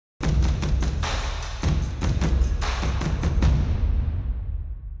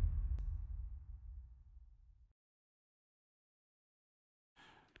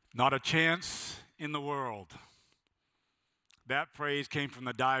Not a chance in the world. That phrase came from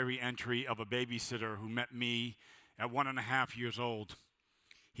the diary entry of a babysitter who met me at 1.5 years old.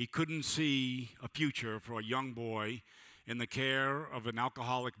 He couldn't see a future for a young boy in the care of an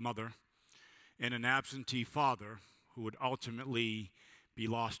alcoholic mother and an absentee father who would ultimately be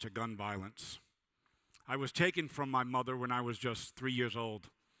lost to gun violence. I was taken from my mother when I was just 3 years old,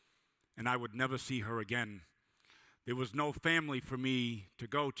 and I would never see her again. There was no family for me to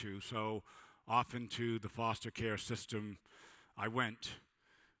go to, so often to the foster care system I went,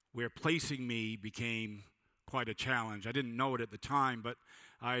 where placing me became quite a challenge. I didn't know it at the time, but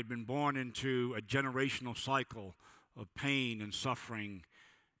I had been born into a generational cycle of pain and suffering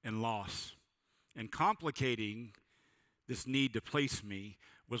and loss. And complicating this need to place me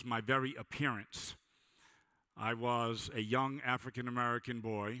was my very appearance. I was a young African American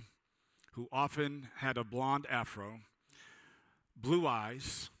boy who often had a blonde afro, blue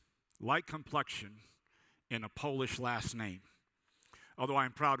eyes, light complexion, and a Polish last name. Although I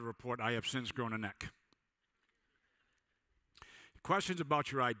am proud to report I have since grown a neck. Questions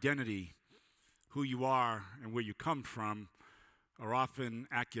about your identity, who you are, and where you come from are often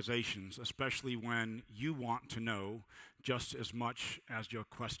accusations, especially when you want to know just as much as your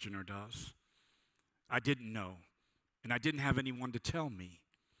questioner does. I didn't know, and I didn't have anyone to tell me.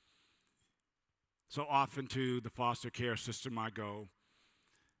 So often to the foster care system I go,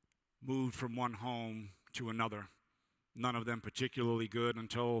 moved from one home to another, none of them particularly good,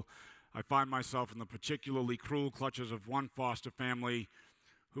 until I find myself in the particularly cruel clutches of one foster family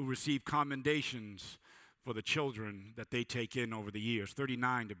who receive commendations for the children that they take in over the years,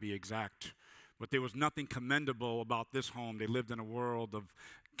 39 to be exact. But there was nothing commendable about this home. They lived in a world of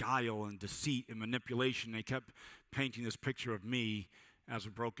guile and deceit and manipulation. They kept painting this picture of me as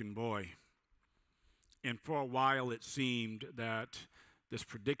a broken boy. And for a while it seemed that this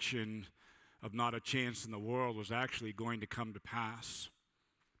prediction of not a chance in the world was actually going to come to pass.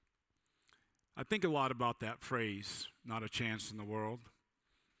 I think a lot about that phrase, not a chance in the world.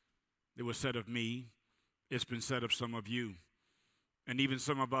 It was said of me. It's been said of some of you. And even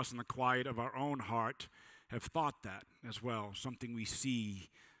some of us in the quiet of our own heart have thought that as well. Something we see,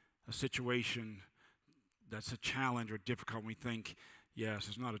 a situation that's a challenge or difficult, and we think, yes,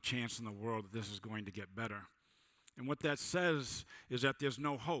 there's not a chance in the world that this is going to get better. And what that says is that there's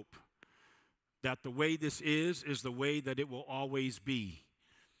no hope, that the way this is the way that it will always be.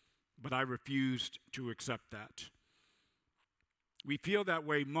 But I refused to accept that. We feel that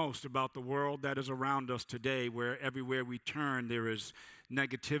way most about the world that is around us today, where everywhere we turn there is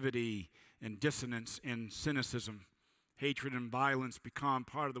negativity and dissonance and cynicism. Hatred and violence become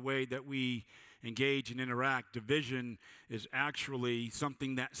part of the way that we engage and interact. Division is actually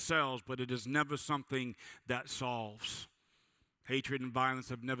something that sells, but it is never something that solves. Hatred and violence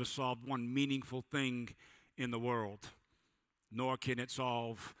have never solved one meaningful thing in the world, nor can it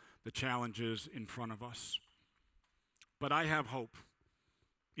solve the challenges in front of us. But I have hope,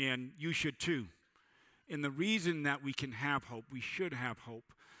 and you should too. And the reason that we can have hope, we should have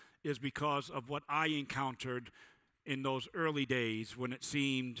hope, is because of what I encountered in those early days when it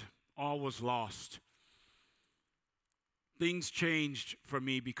seemed all was lost. Things changed for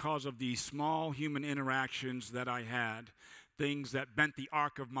me because of these small human interactions that I had, things that bent the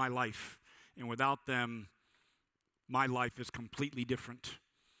arc of my life, and without them, my life is completely different.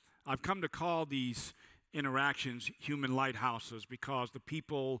 I've come to call these interactions human lighthouses because the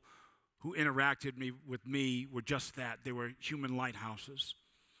people who interacted with me were just that. They were human lighthouses.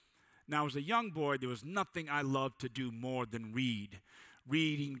 Now, as a young boy, there was nothing I loved to do more than read.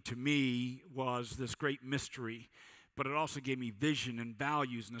 Reading to me was this great mystery, but it also gave me vision and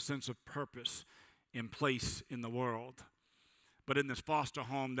values and a sense of purpose and place in the world. But in this foster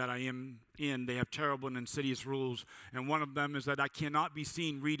home that I am in, they have terrible and insidious rules, and one of them is that I cannot be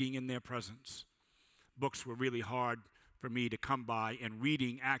seen reading in their presence. Books were really hard for me to come by, and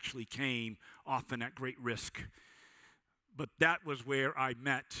reading actually came often at great risk. But that was where I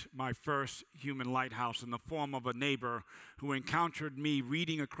met my first human lighthouse in the form of a neighbor who encountered me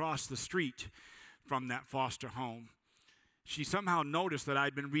reading across the street from that foster home. She somehow noticed that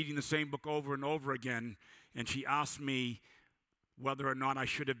I'd been reading the same book over and over again, and she asked me whether or not I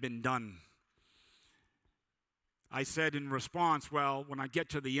should have been done. I said in response, well, when I get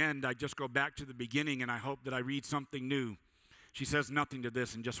to the end, I just go back to the beginning and I hope that I read something new. She says nothing to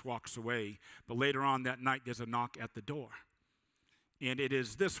this and just walks away. But later on that night, there's a knock at the door. And it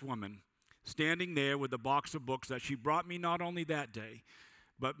is this woman standing there with a box of books that she brought me not only that day,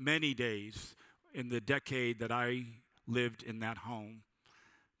 but many days in the decade that I lived in that home.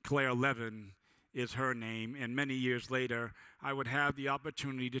 Claire Levin is her name, and many years later, I would have the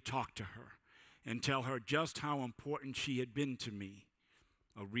opportunity to talk to her and tell her just how important she had been to me,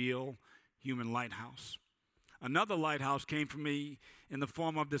 a real human lighthouse. Another lighthouse came for me in the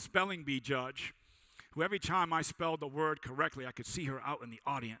form of the spelling bee judge, who every time I spelled the word correctly, I could see her out in the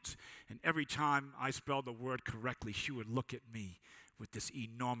audience, and every time I spelled the word correctly, she would look at me with this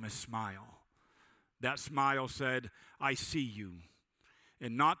enormous smile. That smile said, "I see you,"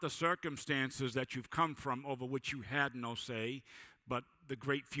 and not the circumstances that you've come from over which you had no say, but the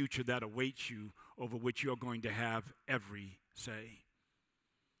great future that awaits you over which you're going to have every say.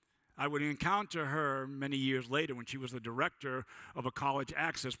 I would encounter her many years later when she was the director of a college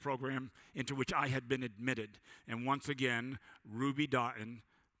access program into which I had been admitted. And once again, Ruby Doughton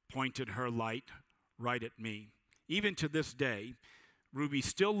pointed her light right at me. Even to this day, Ruby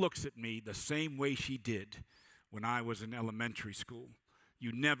still looks at me the same way she did when I was in elementary school.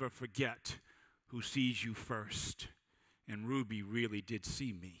 You never forget who sees you first. And Ruby really did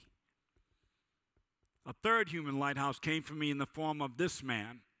see me. A third human lighthouse came for me in the form of this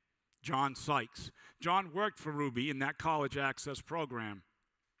man, John Sykes. John worked for Ruby in that college access program.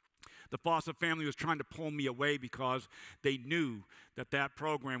 The foster family was trying to pull me away because they knew that that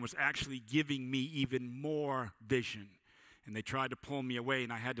program was actually giving me even more vision. And they tried to pull me away,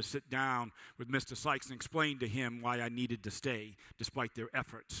 and I had to sit down with Mr. Sykes and explain to him why I needed to stay, despite their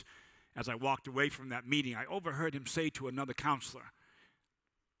efforts. As I walked away from that meeting, I overheard him say to another counselor,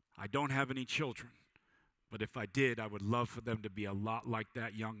 "I don't have any children, but if I did, I would love for them to be a lot like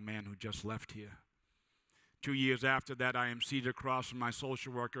that young man who just left here." 2 years after that, I am seated across from my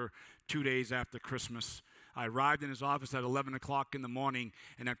social worker 2 days after Christmas. I arrived in his office at 11 o'clock in the morning,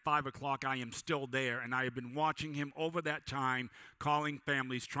 and at 5 o'clock I am still there, and I have been watching him over that time, calling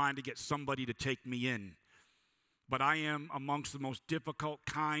families, trying to get somebody to take me in. But I am amongst the most difficult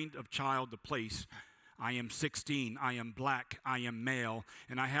kind of child to place. I am 16, I am black, I am male,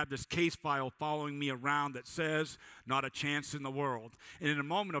 and I have this case file following me around that says, "Not a chance in the world." And in a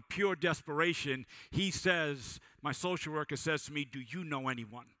moment of pure desperation, he says, my social worker says to me, "Do you know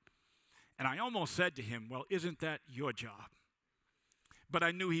anyone?" And I almost said to him, "Well, isn't that your job?" But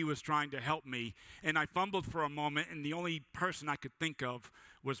I knew he was trying to help me, and I fumbled for a moment, and the only person I could think of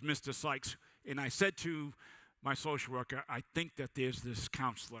was Mr. Sykes. And I said to my social worker, "I think that there's this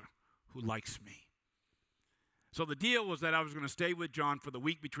counselor who likes me." So the deal was that I was going to stay with John for the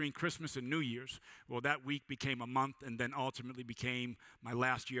week between Christmas and New Year's. Well, that week became a month and then ultimately became my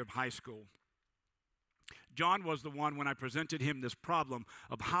last year of high school. John was the one, when I presented him this problem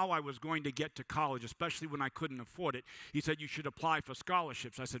of how I was going to get to college, especially when I couldn't afford it, he said, "You should apply for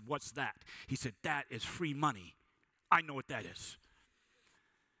scholarships." I said, "What's that?" He said, "That is free money." I know what that is.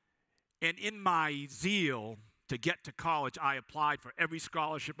 And in my zeal to get to college, I applied for every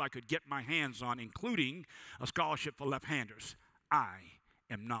scholarship I could get my hands on, including a scholarship for left-handers. I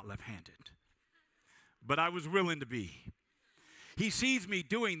am not left-handed, but I was willing to be. He sees me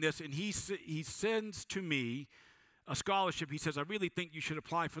doing this, and he sends to me a scholarship. He says, "I really think you should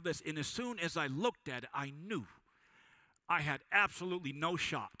apply for this." And as soon as I looked at it, I knew I had absolutely no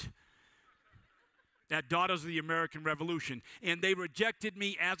shot at Daughters of the American Revolution. And they rejected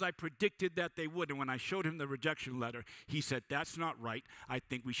me as I predicted that they would. And when I showed him the rejection letter, he said, "That's not right. I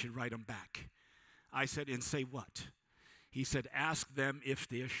think we should write them back." I said, "And say what?" He said, "Ask them if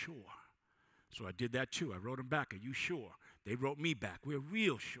they're sure." So I did that too. I wrote them back, "Are you sure?" They wrote me back, "We're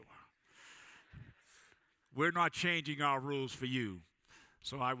real sure. We're not changing our rules for you."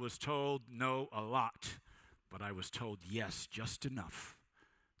 So I was told no a lot, but I was told yes just enough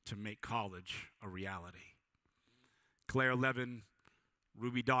to make college a reality. Claire Levin,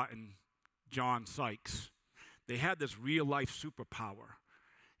 Ruby Doughton, John Sykes, they had this real-life superpower.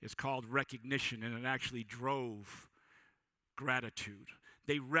 It's called recognition, and it actually drove gratitude.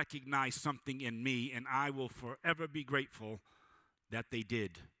 They recognized something in me, and I will forever be grateful that they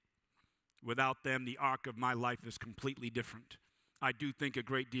did. Without them, the arc of my life is completely different. I do think a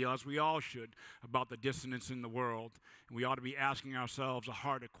great deal, as we all should, about the dissonance in the world. And we ought to be asking ourselves a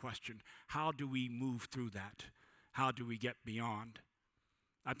harder question. How do we move through that? How do we get beyond?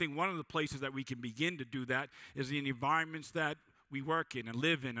 I think one of the places that we can begin to do that is in the environments that we work in and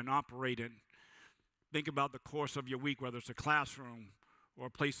live in and operate in. Think about the course of your week, whether it's a classroom or a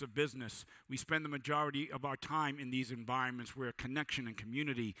place of business. We spend the majority of our time in these environments where connection and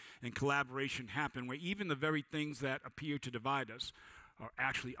community and collaboration happen, where even the very things that appear to divide us are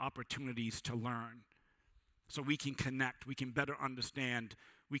actually opportunities to learn. So we can connect, we can better understand,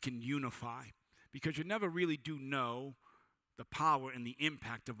 we can unify. Because you never really do know the power and the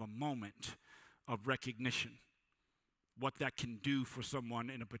impact of a moment of recognition, what that can do for someone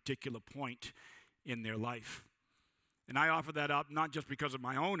in a particular point in their life. And I offer that up not just because of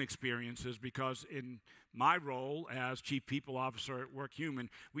my own experiences, because in my role as Chief People Officer at WorkHuman,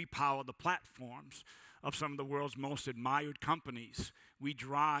 we power the platforms of some of the world's most admired companies. We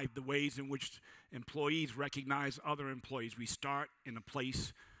drive the ways in which employees recognize other employees. We start in a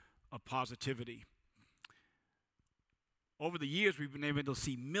place of positivity. Over the years, we've been able to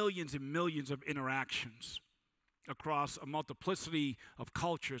see millions and millions of interactions across a multiplicity of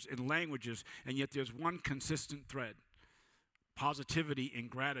cultures and languages, and yet there's one consistent thread. Positivity and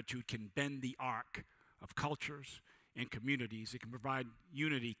gratitude can bend the arc of cultures and communities. It can provide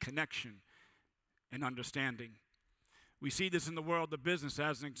unity, connection, and understanding. We see this in the world of business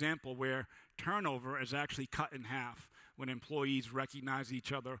as an example where turnover is actually cut in half when employees recognize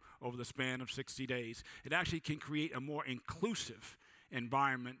each other over the span of 60 days. It actually can create a more inclusive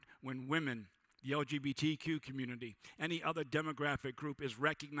environment when women, the LGBTQ community, any other demographic group is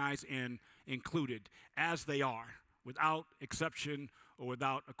recognized and included as they are, without exception or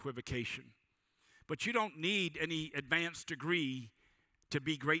without equivocation. But you don't need any advanced degree to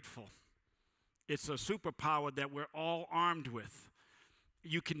be grateful. It's a superpower that we're all armed with.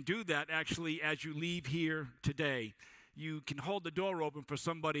 You can do that actually as you leave here today. You can hold the door open for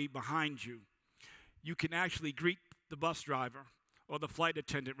somebody behind you. You can actually greet the bus driver or the flight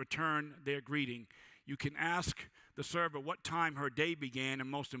attendant, return their greeting. You can ask the server what time her day began, and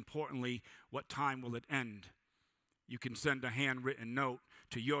most importantly, what time will it end. You can send a handwritten note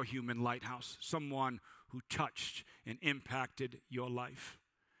to your human lighthouse, someone who touched and impacted your life.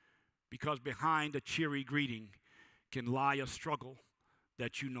 Because behind a cheery greeting can lie a struggle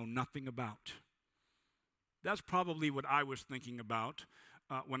that you know nothing about. That's probably what I was thinking about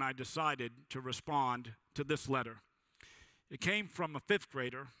when I decided to respond to this letter. It came from a 5th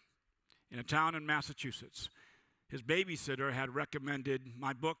grader in a town in Massachusetts. His babysitter had recommended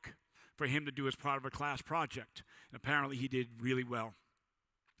my book for him to do as part of a class project. And apparently he did really well.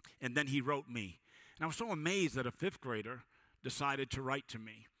 And then he wrote me. And I was so amazed that a 5th grader decided to write to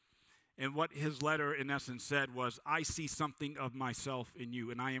me. And what his letter in essence said was, I see something of myself in you,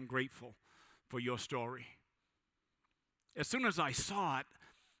 and I am grateful for your story. As soon as I saw it,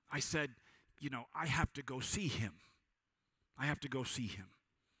 I said, I have to go see him. I have to go see him.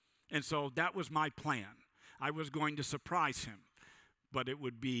 And so that was my plan. I was going to surprise him, but it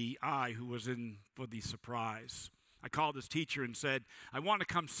would be I who was in for the surprise. I called his teacher and said, I want to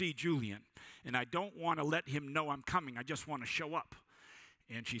come see Julian, and I don't want to let him know I'm coming. I just want to show up.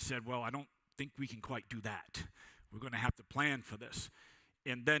 And she said, well, I don't think we can quite do that. We're going to have to plan for this.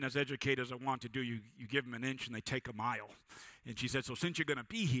 And then as educators, I want to do, you give them an inch and they take a mile. And she said, so since you're going to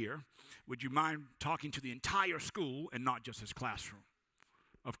be here, would you mind talking to the entire school and not just his classroom?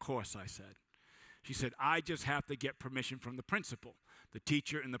 Of course, I said. She said, I just have to get permission from the principal. The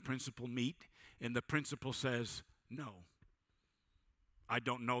teacher and the principal meet, and the principal says, no. I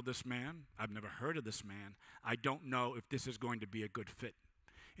don't know this man. I've never heard of this man. I don't know if this is going to be a good fit.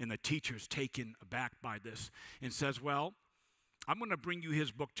 And the teacher's taken aback by this and says, well, I'm going to bring you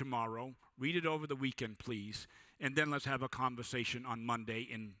his book tomorrow. Read it over the weekend, please. And then let's have a conversation on Monday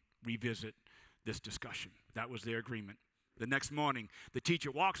and revisit this discussion. That was their agreement. The next morning, the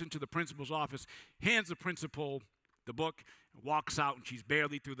teacher walks into the principal's office, hands the principal the book, walks out, and she's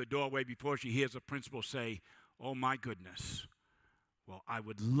barely through the doorway before she hears the principal say, oh my goodness, well, I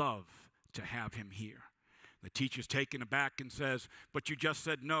would love to have him here. The teacher's taken aback and says, but you just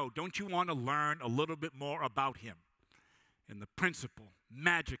said no. Don't you want to learn a little bit more about him? And the principal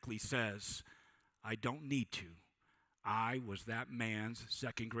magically says, I don't need to. I was that man's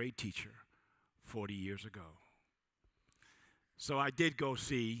 2nd grade teacher 40 years ago. So I did go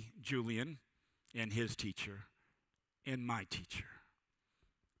see Julian and his teacher and my teacher.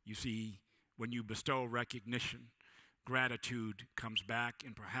 You see, when you bestow recognition, gratitude comes back,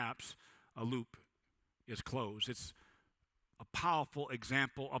 and perhaps a loop is closed. It's a powerful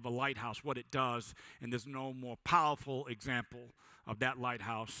example of a lighthouse, what it does, and there's no more powerful example of that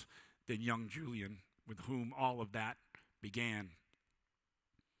lighthouse than young Julian, with whom all of that began.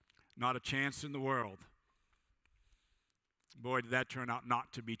 Not a chance in the world. Boy, did that turn out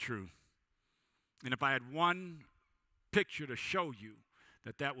not to be true. And if I had one picture to show you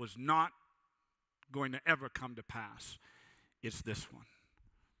that that was not going to ever come to pass, it's this one.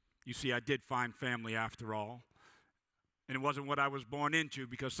 You see, I did find family after all. And it wasn't what I was born into,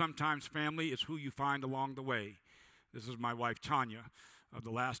 because sometimes family is who you find along the way. This is my wife, Tanya, of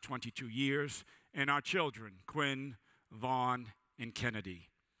the last 22 years, and our children, Quinn, Vaughn, and Kennedy.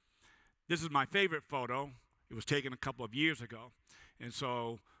 This is my favorite photo. It was taken a couple of years ago. And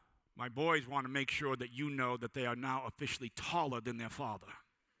so my boys want to make sure that you know that they are now officially taller than their father.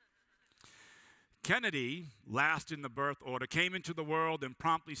 Kennedy, last in the birth order, came into the world and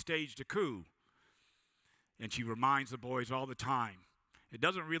promptly staged a coup. And she reminds the boys all the time, it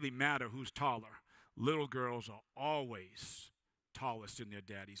doesn't really matter who's taller. Little girls are always tallest in their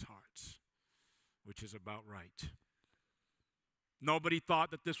daddy's hearts, which is about right. Nobody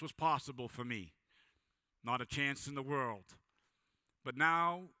thought that this was possible for me. Not a chance in the world. But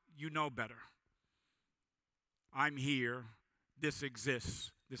now you know better. I'm here. This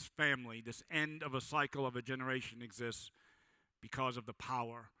exists. This family, this end of a cycle of a generation exists because of the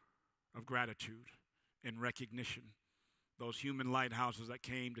power of gratitude and recognition. Those human lighthouses that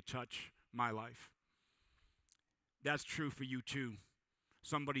came to touch my life. That's true for you too.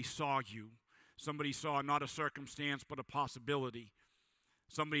 Somebody saw you. Somebody saw not a circumstance but a possibility.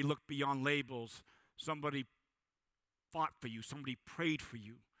 Somebody looked beyond labels. Somebody fought for you. Somebody prayed for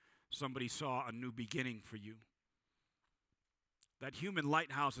you. Somebody saw a new beginning for you. That human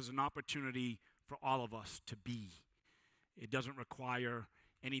lighthouse is an opportunity for all of us to be. It doesn't require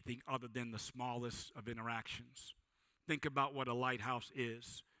anything other than the smallest of interactions. Think about what a lighthouse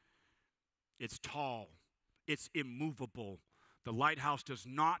is. It's tall. It's immovable. The lighthouse does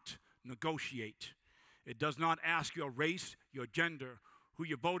not negotiate. It does not ask your race, your gender, who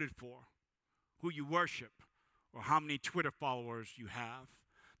you voted for, who you worship, or how many Twitter followers you have.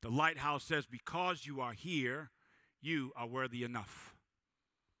 The lighthouse says, because you are here, you are worthy enough.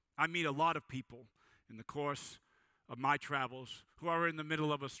 I meet a lot of people in the course of my travels who are in the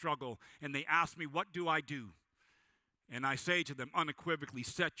middle of a struggle, and they ask me, what do I do? And I say to them unequivocally,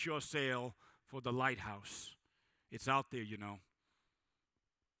 set your sail for the lighthouse. It's out there, you know.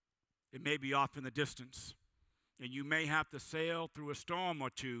 It may be off in the distance, and you may have to sail through a storm or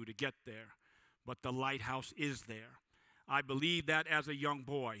two to get there, but the lighthouse is there. I believe that as a young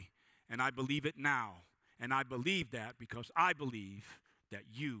boy, and I believe it now. And I believe that because I believe that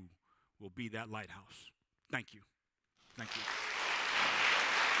you will be that lighthouse. Thank you. Thank you.